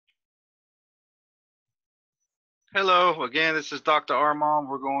Hello, again, this is Dr. Armand.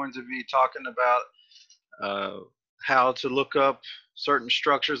 We're going to be talking about how to look up certain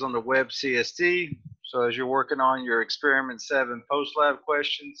structures on the webCSD. So as you're working on your experiment 7 post-lab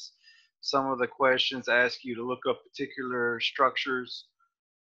questions, some of the questions ask you to look up particular structures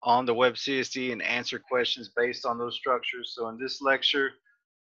on the webCSD and answer questions based on those structures. So in this lecture,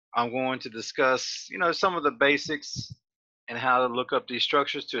 I'm going to discuss, some of the basics and how to look up these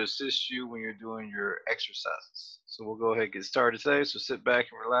structures to assist you when you're doing your exercises. So we'll go ahead and get started today. So sit back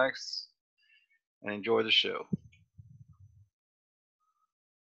and relax and enjoy the show.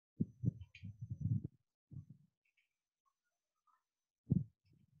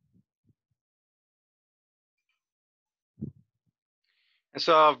 And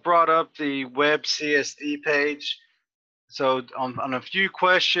so I've brought up the webCSD page. So on a few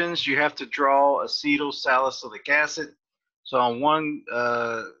questions, you have to draw acetylsalicylic acid. So on one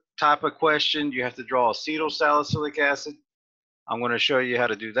type of question, you have to draw acetylsalicylic acid. I'm going to show you how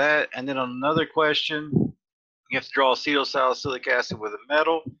to do that. And then on another question, you have to draw acetylsalicylic acid with a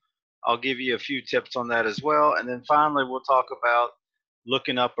metal. I'll give you a few tips on that as well. And then finally, we'll talk about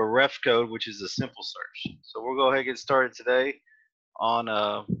looking up a ref code, which is a simple search. So we'll go ahead and get started today on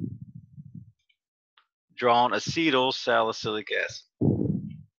drawing acetylsalicylic acid.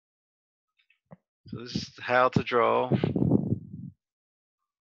 So this is how to draw.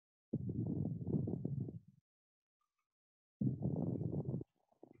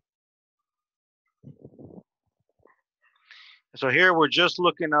 So here we're just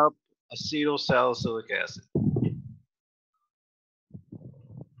looking up acetylsalicylic acid.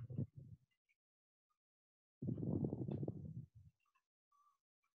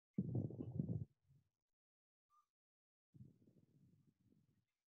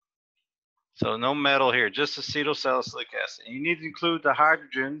 So no metal here, just acetylsalicylic acid. And you need to include the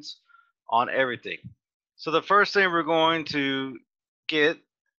hydrogens on everything. So the first thing we're going to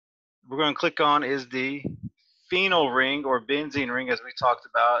click on is the phenyl ring or benzene ring, as we talked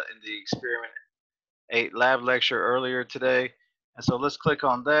about in the experiment 8 lab lecture earlier today. And so let's click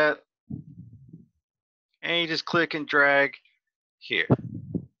on that. And you just click and drag here.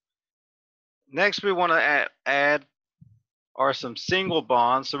 Next, we want to add are some single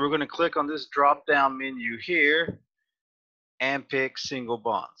bonds. So we're going to click on this drop down menu here and pick single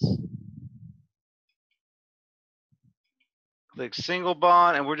bonds. Click single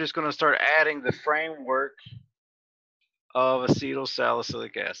bond, and we're just going to start adding the framework of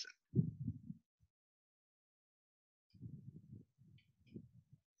acetylsalicylic acid.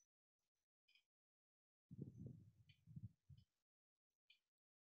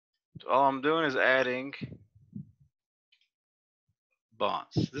 So all I'm doing is adding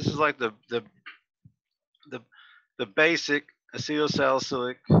bonds. This is like the basic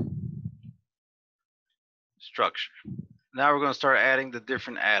acetylsalicylic structure. Now we're going to start adding the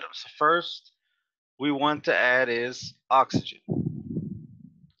different atoms. First, we want to add is oxygen.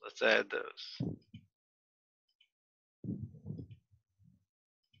 Let's add those.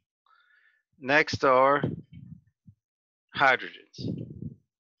 Next are hydrogens.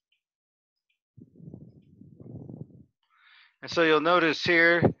 And so you'll notice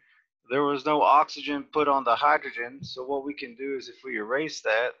here there was no oxygen put on the hydrogen. So what we can do is if we erase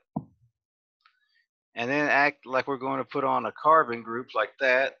that and then act like we're going to put on a carbon group like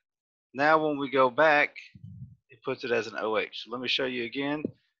that, now when we go back, it puts it as an OH. So let me show you again.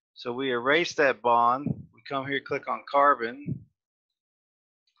 So we erase that bond. We come here, click on carbon.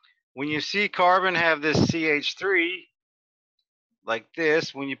 When you see carbon have this CH3 like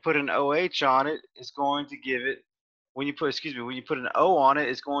this, when you put an OH on it, it's going to give it, when you put an O on it,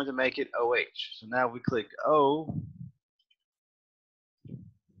 it's going to make it OH. So now we click O,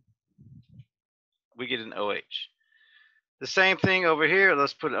 we get an OH. The same thing over here.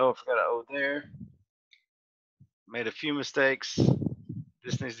 Let's put, oh, I forgot an O there. Made a few mistakes.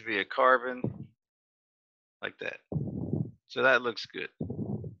 This needs to be a carbon, like that. So that looks good.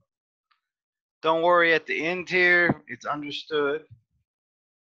 Don't worry, at the end here, it's understood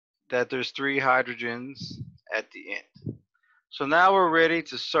that there's 3 hydrogens at the end. So now we're ready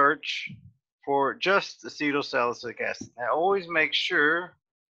to search for just acetylsalicylic acid. Now always make sure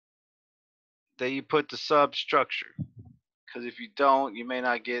that you put the substructure, because if you don't, you may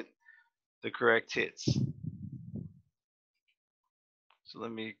not get the correct hits. So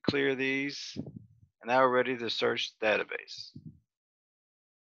let me clear these, and now we're ready to search the database.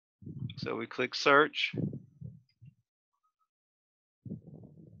 So we click search.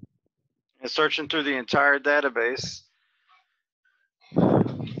 And searching through the entire database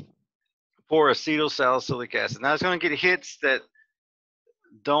for acetylsalicylic acid. Now it's going to get hits that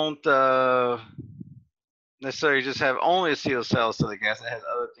don't necessarily just have only acetylsalicylic acid. It has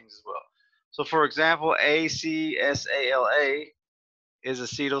other things as well. So for example, ACSALA is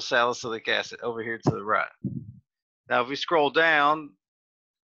acetylsalicylic acid over here to the right. Now if we scroll down,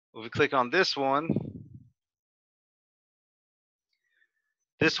 if we click on this one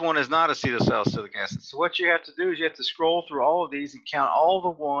is not acetylsalicylic acid. So what you have to do is you have to scroll through all of these and count all the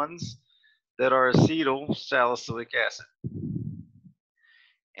ones that are acetylsalicylic acid.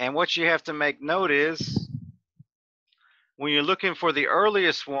 And what you have to make note is when you're looking for the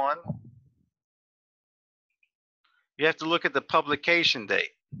earliest one, you have to look at the publication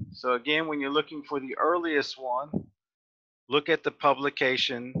date. So again, when you're looking for the earliest one, look at the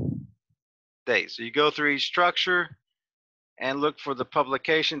publication date. So you go through each structure and look for the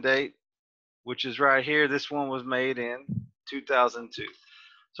publication date, which is right here. This one was made in 2002.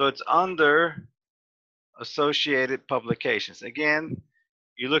 So it's under associated publications. Again,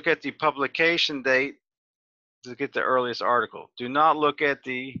 you look at the publication date to get the earliest article. Do not look at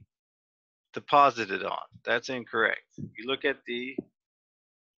the deposited on. That's incorrect. You look at the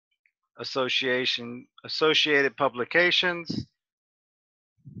associated publications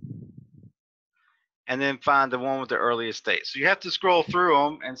and then find the one with the earliest date. So you have to scroll through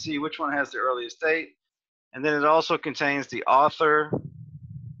them and see which one has the earliest date. And then it also contains the author,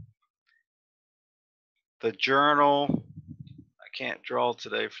 the journal. I can't draw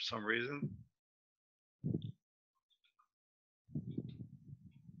today for some reason.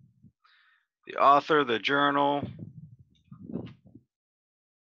 The author, the journal,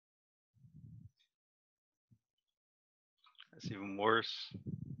 that's even worse.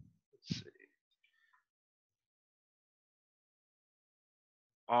 Let's see.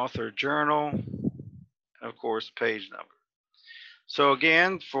 Author, journal, and of course, page number. So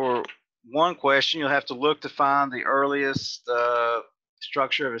again, for one question, you'll have to look to find the earliest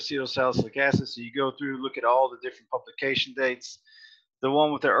structure of acetylsalicylic acid. So you go through, look at all the different publication dates. The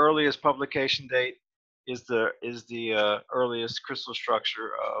one with the earliest publication date is the earliest crystal structure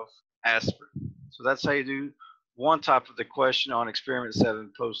of aspirin. So that's how you do one type of the question on experiment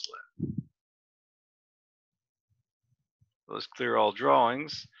 7 post-lab. Let's clear all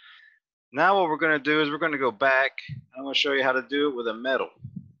drawings. Now what we're going to do is we're going to go back. I'm going to show you how to do it with a metal.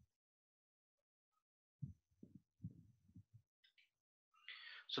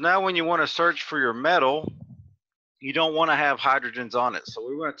 So now when you want to search for your metal, you don't want to have hydrogens on it. So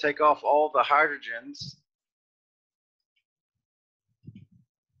we want to take off all the hydrogens.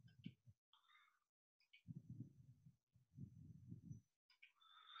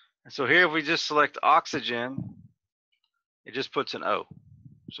 And so here if we just select oxygen, it just puts an O.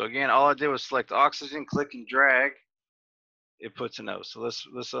 So again, all I did was select oxygen, click and drag, it puts an O. So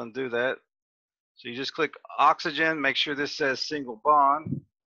let's undo that. So you just click oxygen, make sure this says single bond,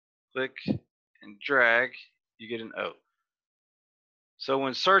 click and drag, you get an O. So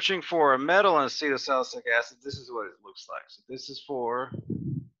when searching for a metal in acetylsalicylic acid, this is what it looks like. So this is for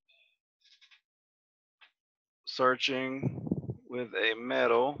searching with a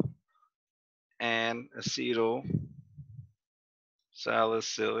metal and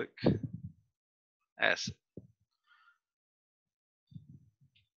acetylsalicylic acid.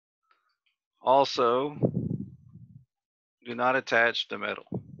 Also, do not attach the metal.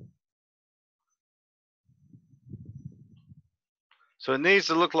 So it needs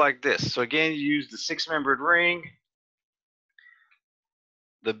to look like this. So again, you use the 6-membered ring,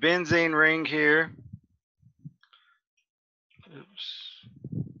 the benzene ring here. Oops.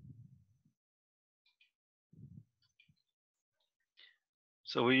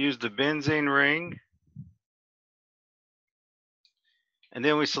 So we use the benzene ring. And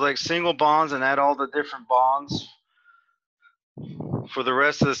then we select single bonds and add all the different bonds for the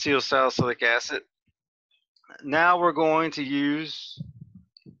rest of the acetylsalicylic acid. Now we're going to use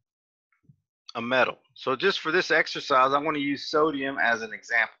a metal. So just for this exercise, I'm going to use sodium as an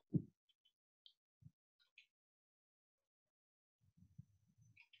example.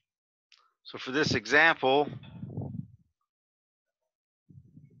 So for this example,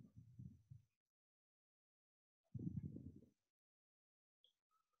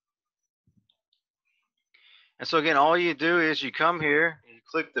 and so again, all you do is you come here, you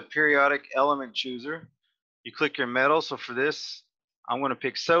click the periodic element chooser, you click your metal. So for this, I'm going to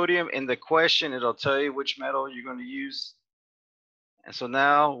pick sodium. In the question, it'll tell you which metal you're going to use. And so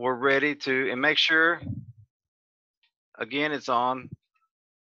now we're ready to, and make sure, again, it's on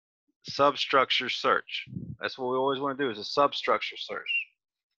substructure search. That's what we always want to do, is a substructure search.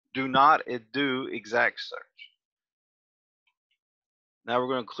 Do not do exact search. Now we're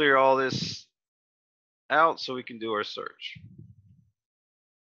going to clear all this out so we can do our search.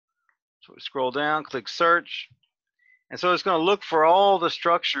 So we scroll down, click search, and so it's going to look for all the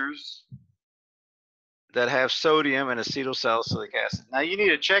structures that have sodium and acetylsalicylic acid. Now you need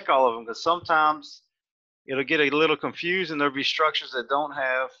to check all of them because sometimes it'll get a little confused and there'll be structures that don't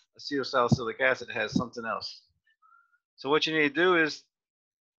have acetylsalicylic acid, it has something else. So what you need to do is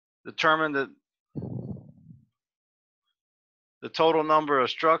determine the total number of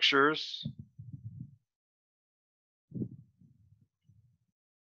structures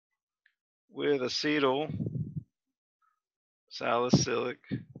with acetylsalicylic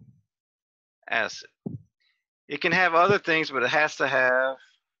acid. It can have other things, but it has to have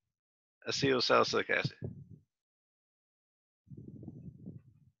acetylsalicylic acid.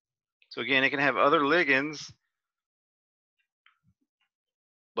 So again, it can have other ligands,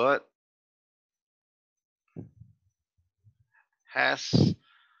 but has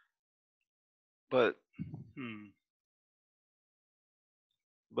but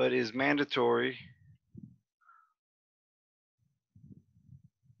but is mandatory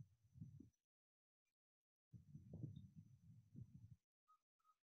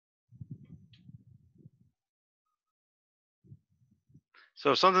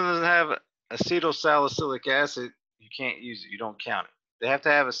so if something doesn't have acetylsalicylic acid, you can't use it, you don't count it. They have to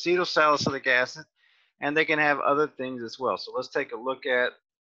have acetylsalicylic acid, and they can have other things as well. So let's take a look at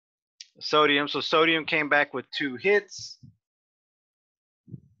sodium. So sodium came back with 2 hits.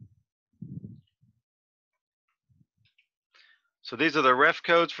 So these are the ref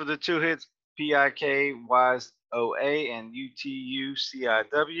codes for the 2 hits, PIKYOA and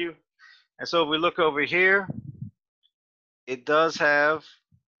UTUCIW. And so if we look over here, it does have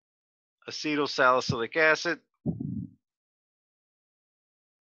acetylsalicylic acid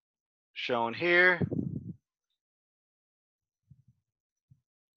shown here.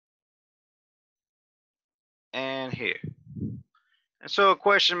 And here. And so a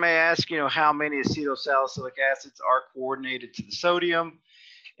question may ask, how many acetylsalicylic acids are coordinated to the sodium?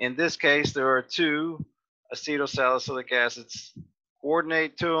 In this case, there are 2 acetylsalicylic acids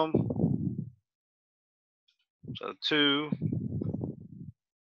coordinate to them. So 2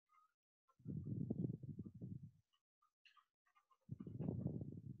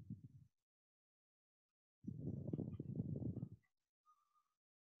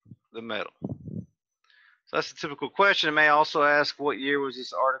 the metal. So that's a typical question. It may also ask what year was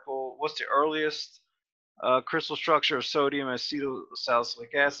this article, what's the earliest crystal structure of sodium and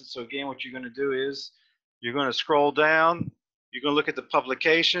acetylsalicylic acid. So again, what you're going to do is you're going to scroll down, you're going to look at the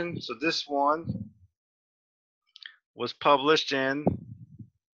publication. So this one was published in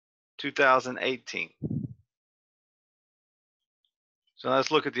 2018. So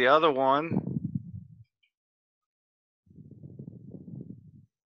let's look at the other one.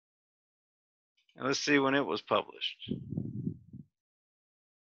 And let's see when it was published.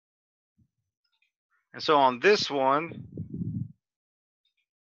 And so on this one,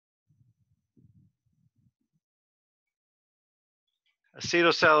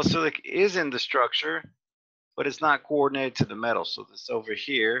 acetylsalicylic is in the structure, but it's not coordinated to the metal. So this over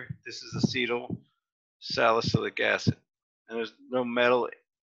here, this is acetylsalicylic acid. And there's no metal.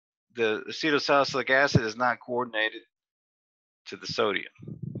 The acetylsalicylic acid is not coordinated to the sodium.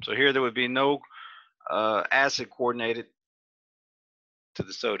 So here there would be no acid coordinated to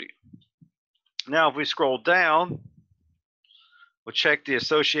the sodium. Now if we scroll down, we'll check the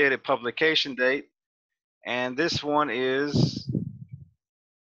associated publication date, and this one is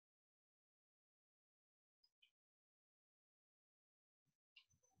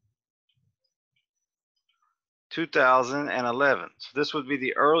 (2011). So this would be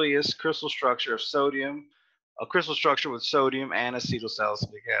the earliest crystal structure of sodium, a crystal structure with sodium and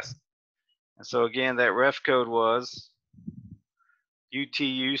acetylsalicylic acid. And so again, that ref code was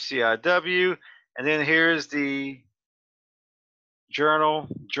UTUCIW, and then here's the Journal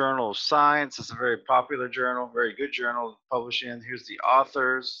of Science. It's a very popular journal, very good journal to publish in. Here's the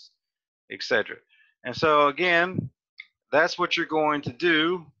authors, etc. And so again, that's what you're going to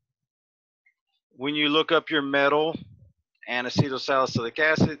do when you look up your metal and acetylsalicylic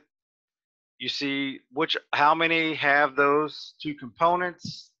acid. You see how many have those 2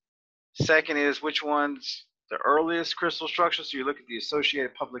 components. Second is which one's the earliest crystal structure. So you look at the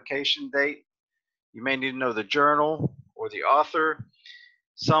associated publication date. You may need to know the journal or the author.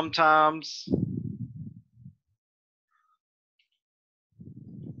 Sometimes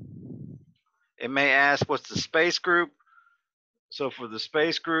it may ask what's the space group. So for the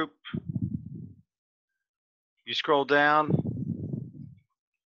space group, you scroll down,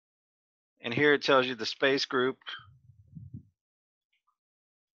 and here it tells you the space group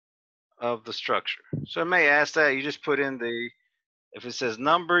of the structure. So it may ask that. You just put in the If it says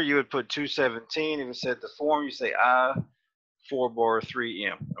number, you would put 217. If it said the form, you say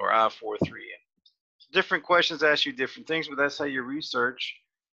I4bar3M or I43M. Different questions ask you different things, but that's how you research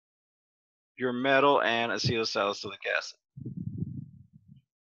your metal and acetylsalicylic acid.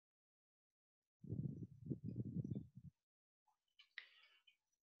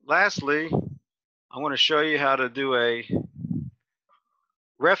 Lastly, I want to show you how to do a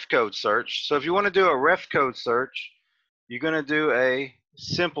refcode search. So if you want to do a refcode search, you're going to do a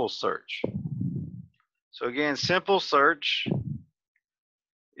simple search. So again, simple search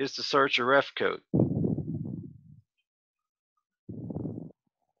is to search a refcode.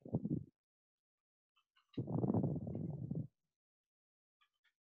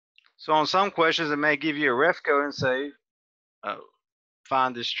 So on some questions, it may give you a refcode and say,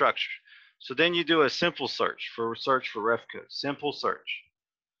 find this structure. So then you do a simple search for refcode. Simple search.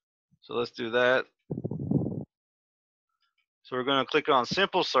 So let's do that. So we're going to click on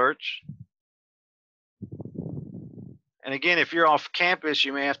simple search. And again, if you're off campus,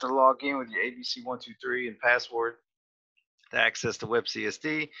 you may have to log in with your ABC123 and password to access the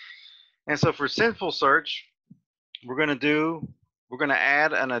webCSD. And so for simple search, we're going to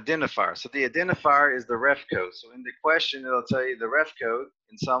add an identifier. So the identifier is the ref code. So in the question, it'll tell you the ref code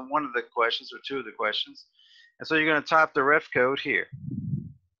in one of the questions or two of the questions. And so you're going to type the ref code here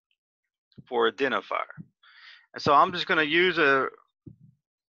for identifier. And so I'm just going to use a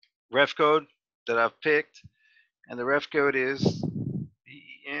ref code that I've picked. And the ref code is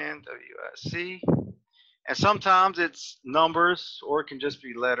BENWIC. And sometimes it's numbers or it can just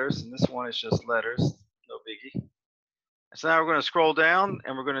be letters. And this one is just letters, no biggie. And so now we're going to scroll down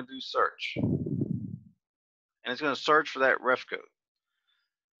and we're going to do search. And it's going to search for that ref code.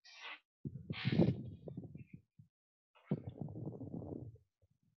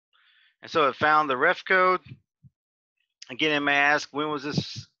 And so it found the ref code. Again, it may ask, when was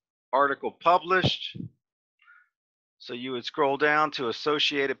this article published? So you would scroll down to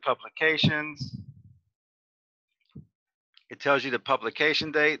associated publications. It tells you the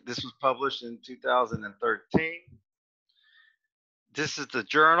publication date. This was published in 2013. This is the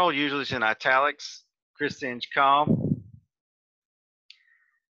journal, usually it's in italics, Christian.com.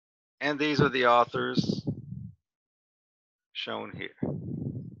 And these are the authors shown here.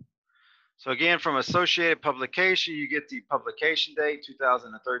 So again, from associated publication, you get the publication date,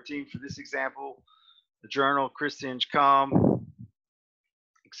 2013 for this example, the journal, Christian.com,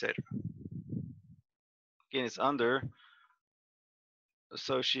 etc. Again, it's under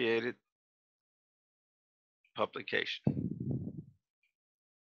associated publication.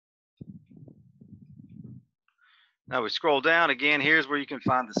 Now we scroll down again. Here's where you can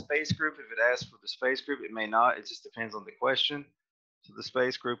find the space group. If it asks for the space group, it may not. It just depends on the question. So the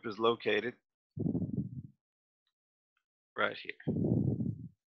space group is located right here.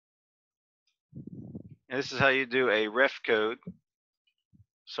 And this is how you do a ref code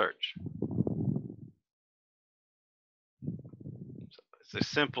search. So it's a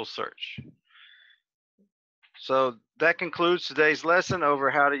simple search. So that concludes today's lesson over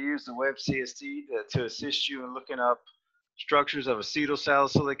how to use the webCSD to assist you in looking up structures of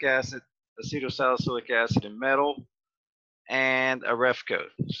acetylsalicylic acid in metal, and a ref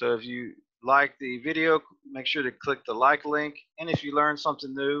code. So if you like the video, make sure to click the like link. And if you learned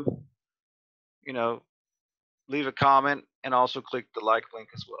something new, leave a comment and also click the like link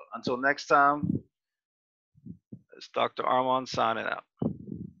as well. Until next time, it's Dr. Armand signing out.